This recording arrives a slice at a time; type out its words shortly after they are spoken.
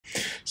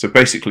So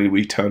basically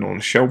we turn on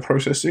shell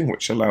processing,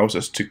 which allows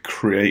us to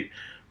create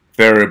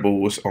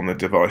variables on the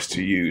device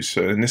to use.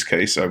 So in this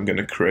case I'm going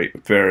to create a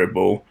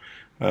variable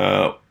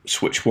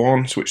switch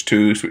 1, switch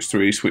 2, switch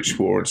 3, switch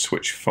 4 and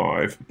switch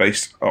 5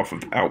 based off of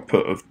the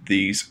output of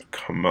these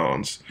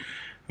commands.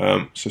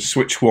 So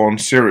switch 1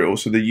 serial,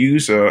 so the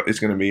user is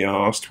going to be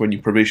asked when you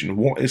provision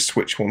what is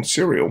switch 1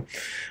 serial,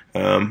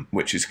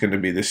 which is going to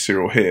be this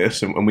serial here.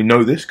 So, and we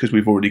know this because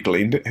we've already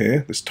gleaned it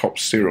here, this top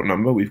serial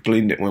number. We've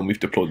gleaned it when we've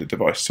deployed the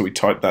device, so we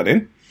type that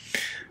in.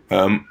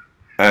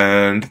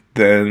 And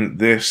then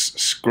this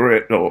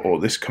script or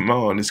this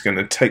command is going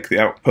to take the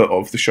output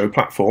of the show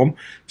platform,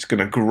 it's going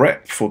to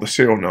grep for the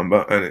serial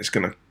number, and it's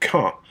going to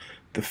cut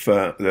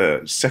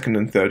the second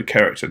and third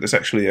character. There's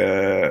actually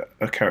a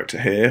character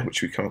here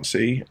which we can't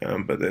see,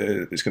 but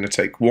it's going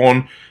to take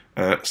 1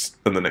 and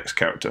the next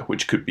character,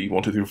 which could be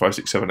 1, 2, 3, 4, 5,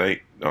 6, 7,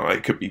 8.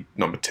 It could be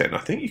number 10. I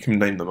think you can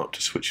name them up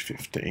to switch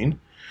 15.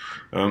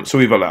 So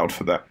we've allowed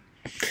for that.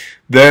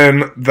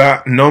 Then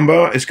that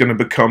number is going to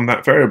become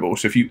that variable.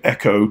 So if you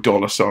echo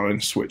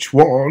 $switch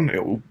 1,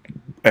 it will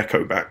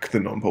echo back the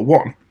number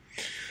 1.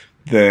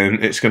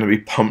 Then it's going to be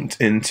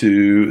pumped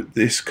into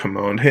this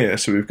command here.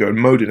 So we've got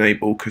mode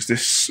enable because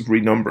this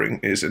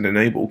renumbering is an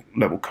enable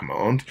level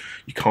command.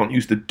 You can't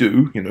use the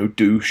do,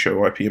 do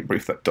show IP and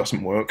brief, that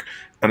doesn't work.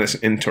 And it's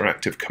an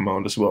interactive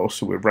command as well.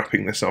 So we're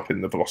wrapping this up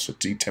in the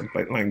velocity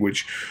template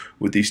language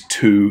with these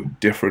 2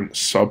 different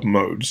sub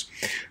modes.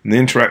 And the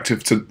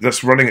interactive, so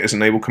that's running it as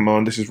enable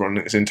command, this is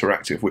running it as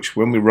interactive, which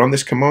when we run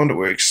this command,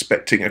 we're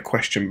expecting a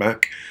question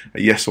back,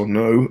 a yes or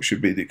no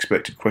should be the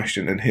expected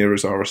question, and here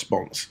is our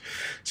response.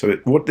 So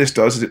what this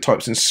does is it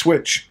types in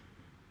switch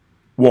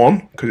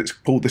 1, because it's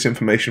pulled this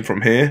information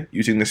from here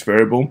using this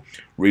variable,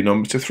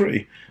 renumber to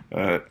 3,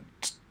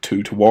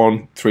 2 to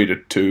 1, 3 to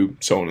 2,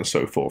 so on and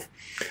so forth.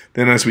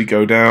 Then as we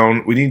go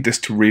down, we need this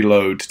to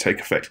reload to take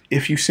effect.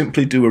 If you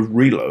simply do a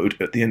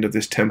reload at the end of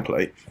this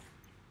template,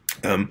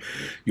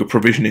 your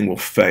provisioning will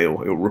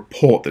fail. It will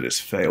report that it's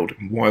failed.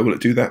 And why will it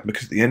do that?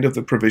 Because at the end of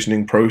the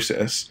provisioning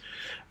process,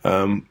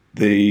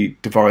 the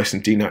device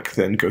and Dnac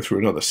then go through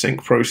another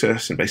sync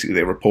process, and basically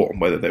they report on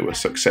whether they were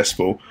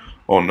successful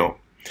or not.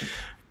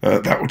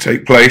 That will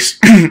take place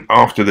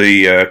after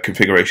the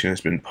configuration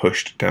has been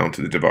pushed down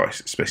to the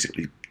device. It's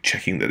basically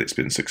checking that it's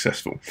been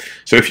successful.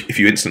 So if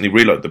you instantly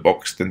reload the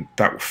box, then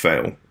that will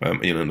fail,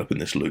 and you'll end up in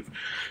this loop.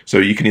 So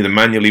you can either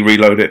manually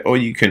reload it, or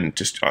you can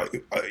just write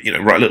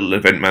a little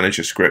event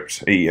manager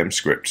script, EEM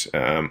script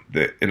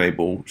that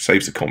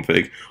saves the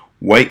config,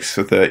 waits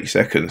for 30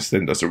 seconds,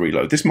 then does a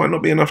reload. This might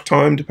not be enough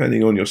time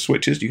depending on your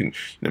switches. You can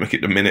make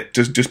it a minute.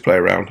 Just play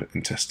around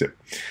and test it,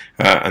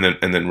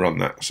 and then run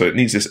that. So it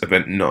needs this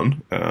event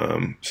none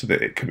so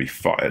that it can be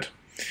fired.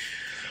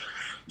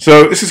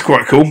 So this is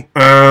quite cool,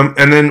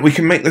 and then we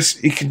can make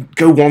this. You can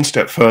go one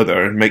step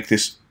further and make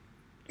this.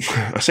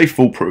 I say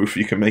foolproof.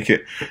 You can make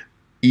it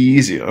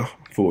easier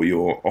for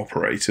your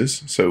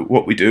operators. So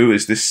what we do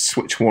is this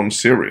switch 1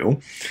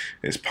 serial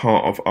is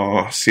part of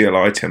our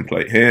CLI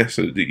template here.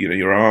 So that,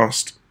 you're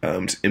asked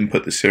to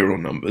input the serial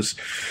numbers.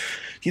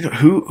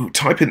 Who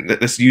type in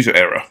this user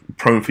error,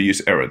 prone for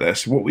user error there.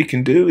 So what we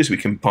can do is we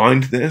can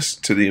bind this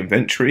to the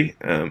inventory,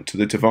 to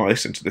the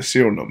device, and to the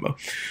serial number.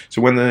 So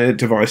when the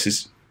device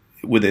is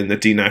within the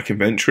Dnac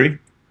inventory,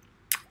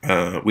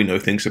 we know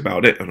things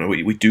about it, and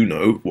we do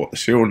know what the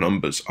serial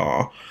numbers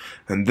are.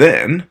 And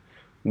then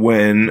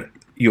when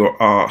you're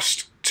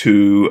asked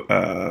to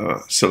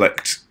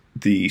select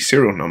the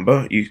serial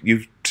number,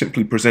 you've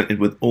simply presented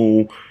with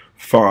all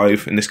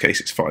 5, in this case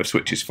it's 5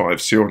 switches,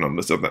 5 serial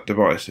numbers of that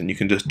device, and you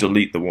can just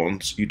delete the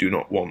ones you do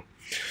not want.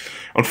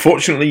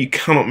 Unfortunately, you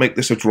cannot make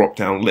this a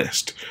drop-down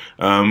list.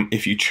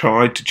 If you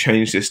tried to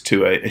change this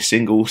to a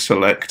single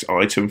select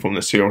item from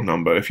the serial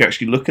number, if you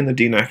actually look in the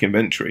Dnac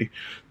inventory,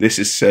 this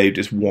is saved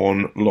as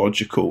one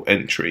logical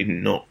entry,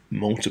 not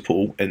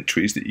multiple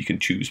entries that you can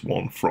choose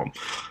one from.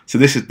 So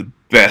this is the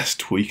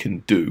best we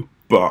can do,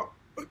 but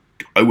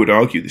I would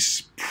argue this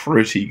is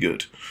pretty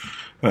good.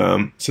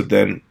 So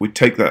then we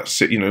take that,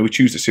 we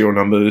choose the serial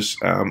numbers,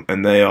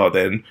 and they are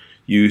then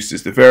used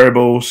as the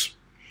variables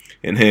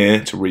in here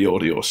to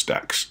reorder your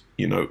stacks.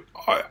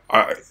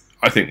 I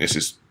think this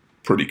is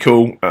pretty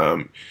cool.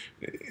 And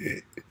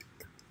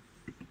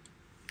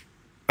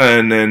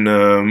then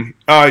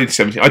I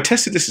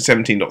tested this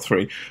in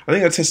 17.3. I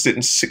think I tested it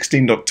in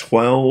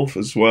 16.12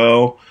 as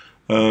well.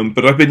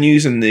 But I've been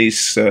using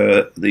these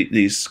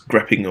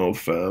grepping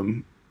of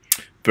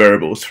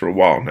variables for a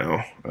while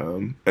now.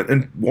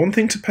 And one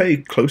thing to pay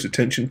close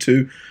attention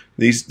to,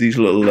 these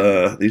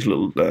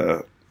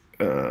little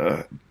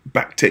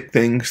backtick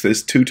things.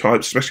 There's 2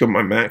 types, especially on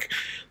my Mac.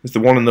 There's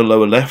the one in the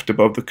lower left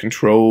above the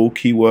control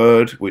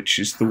keyword, which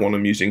is the one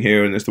I'm using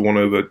here, and there's the one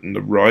over on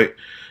the right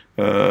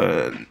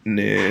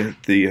near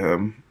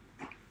the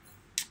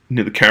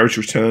carriage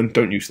return.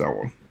 Don't use that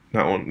one.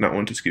 That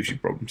one just gives you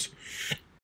problems.